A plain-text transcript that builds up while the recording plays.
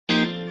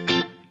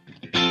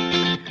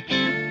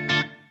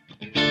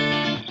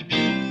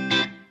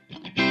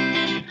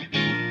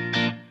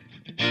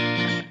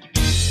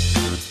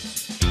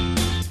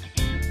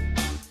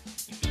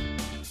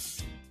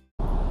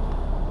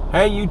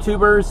Hey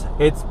YouTubers,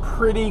 it's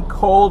pretty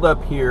cold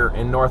up here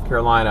in North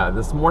Carolina.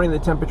 This morning the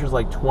temperature's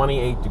like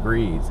 28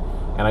 degrees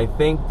and I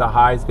think the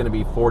high is going to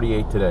be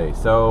 48 today.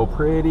 So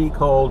pretty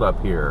cold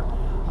up here.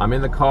 I'm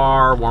in the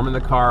car, warming the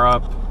car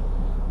up.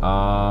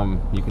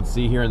 You can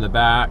see here in the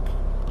back,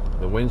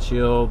 the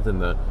windshield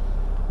and the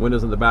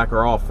windows in the back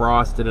are all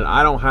frosted and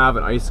I don't have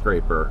an ice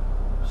scraper.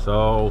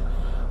 So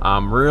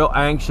I'm real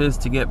anxious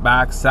to get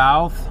back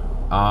south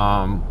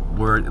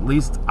where at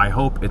least I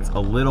hope it's a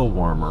little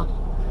warmer.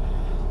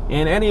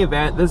 In any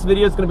event, this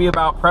video is going to be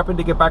about prepping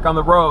to get back on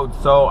the road,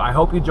 so I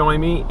hope you join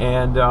me,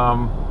 and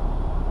I'm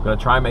going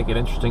to try and make it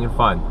interesting and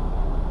fun.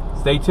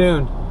 Stay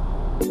tuned.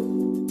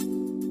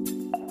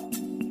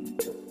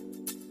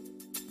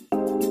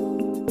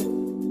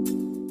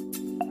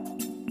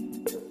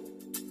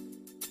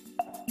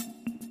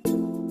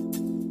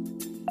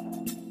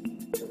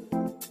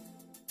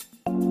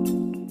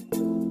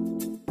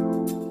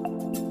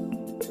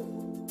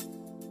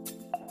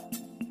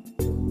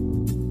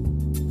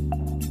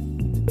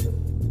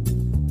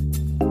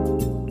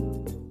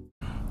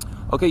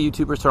 Okay,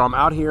 YouTubers, so I'm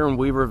out here in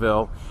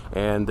Weaverville,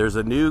 and there's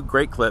a new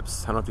Great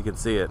Clips. I don't know if you can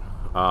see it.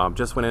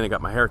 Just went in and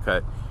got my hair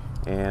cut,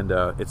 and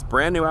it's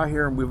brand new out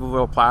here in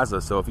Weaverville Plaza.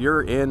 So if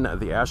you're in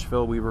the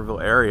Asheville,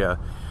 Weaverville area,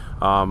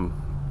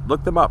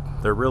 look them up.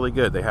 They're really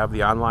good. They have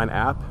the online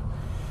app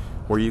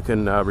where you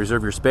can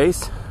reserve your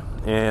space,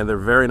 and they're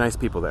very nice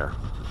people there.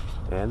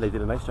 And they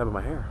did a nice job of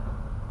my hair.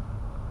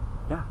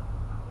 Yeah.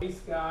 Hey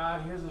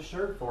Scott, here's a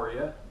shirt for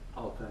you.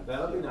 Oh, thanks.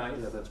 That'll be nice.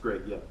 Yeah, that's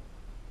great. Yeah.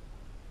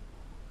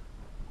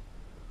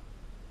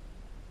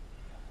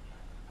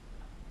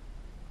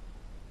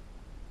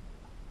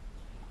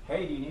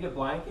 Hey, do you need a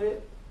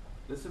blanket?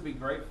 This would be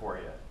great for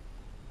you.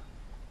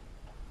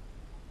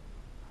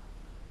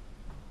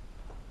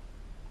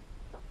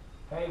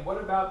 Hey, what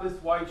about this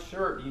white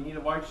shirt? Do you need a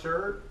white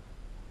shirt?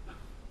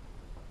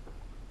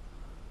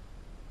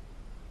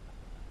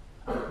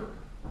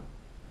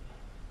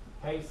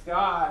 Hey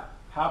Scott,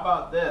 how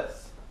about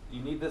this? Do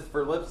you need this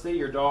for Lipsy,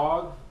 your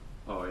dog?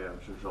 Oh yeah, I'm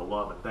sure she'll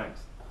love it.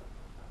 Thanks.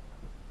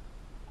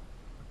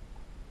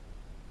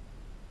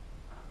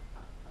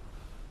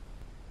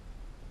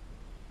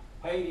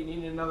 Hey, do you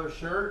need another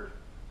shirt?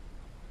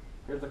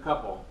 Here's a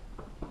couple.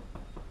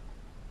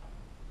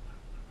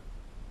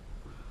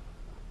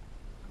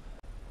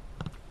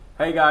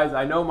 Hey guys,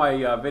 I know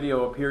my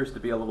video appears to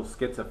be a little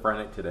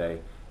schizophrenic today,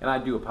 and I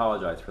do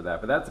apologize for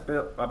that, but that's a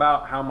bit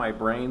about how my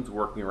brain's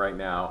working right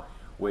now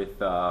with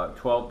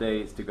 12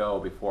 days to go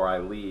before I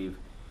leave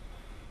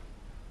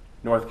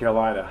North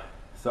Carolina.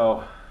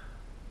 So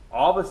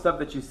all the stuff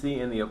that you see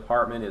in the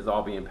apartment is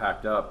all being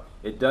packed up.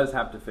 It does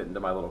have to fit into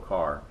my little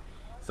car.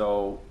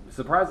 So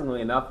surprisingly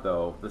enough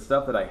though, the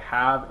stuff that I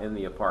have in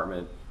the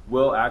apartment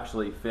will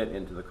actually fit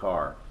into the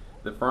car.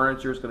 The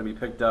furniture is going to be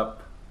picked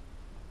up,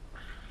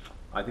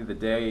 I think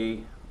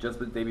just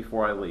the day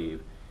before I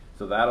leave.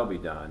 So that'll be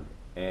done.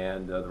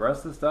 And the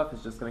rest of the stuff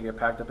is just going to get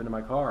packed up into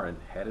my car and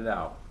headed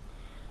out.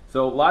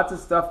 So lots of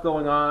stuff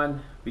going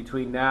on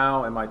between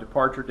now and my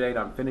departure date.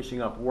 I'm finishing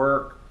up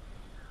work.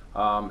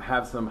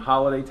 Have some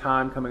holiday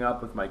time coming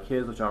up with my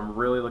kids, which I'm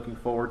really looking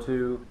forward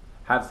to.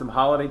 Have some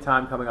holiday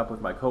time coming up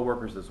with my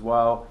coworkers as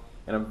well,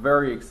 and I'm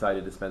very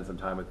excited to spend some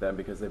time with them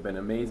because they've been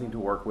amazing to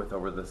work with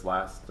over this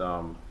last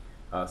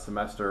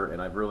semester,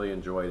 and I've really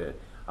enjoyed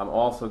it. I'm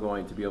also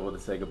going to be able to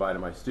say goodbye to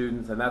my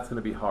students, and that's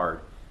going to be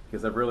hard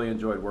because I've really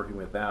enjoyed working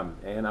with them,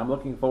 and I'm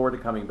looking forward to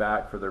coming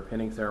back for their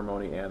pinning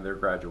ceremony and their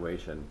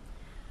graduation.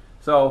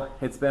 So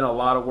it's been a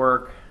lot of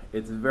work.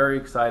 It's very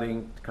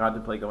exciting to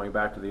contemplate going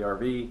back to the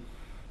RV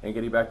and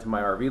getting back to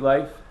my RV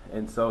life,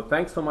 and so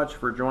thanks so much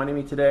for joining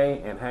me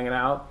today and hanging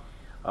out.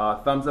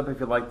 Thumbs up if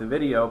you liked the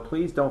video.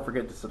 Please don't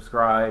forget to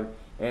subscribe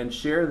and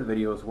share the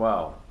video as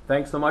well.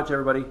 Thanks so much,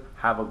 everybody.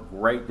 Have a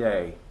great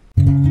day.